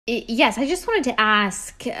Yes, I just wanted to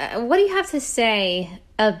ask, what do you have to say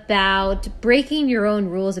about breaking your own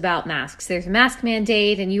rules about masks? There's a mask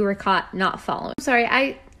mandate and you were caught not following. I'm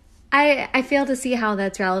sorry, I fail to see how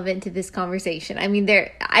that's relevant to this conversation. I mean,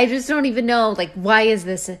 I just don't even know, like, why is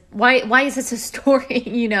this a story,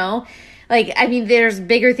 you know? Like, I mean, there's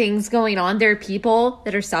bigger things going on. There are people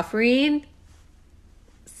that are suffering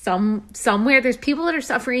somewhere. There's people that are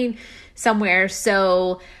suffering somewhere.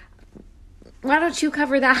 So why don't you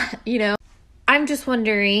cover that, you know? I'm just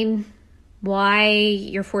wondering why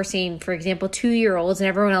you're forcing, for example, 2-year-olds and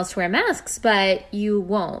everyone else to wear masks, but you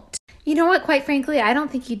won't. You know what? Quite frankly, I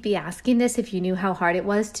don't think you'd be asking this if you knew how hard it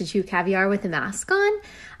was to chew caviar with a mask on.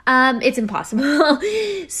 It's impossible.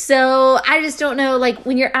 So I just don't know, like,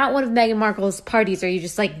 when you're at one of Meghan Markle's parties, are you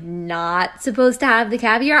just, like, not supposed to have the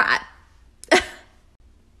caviar?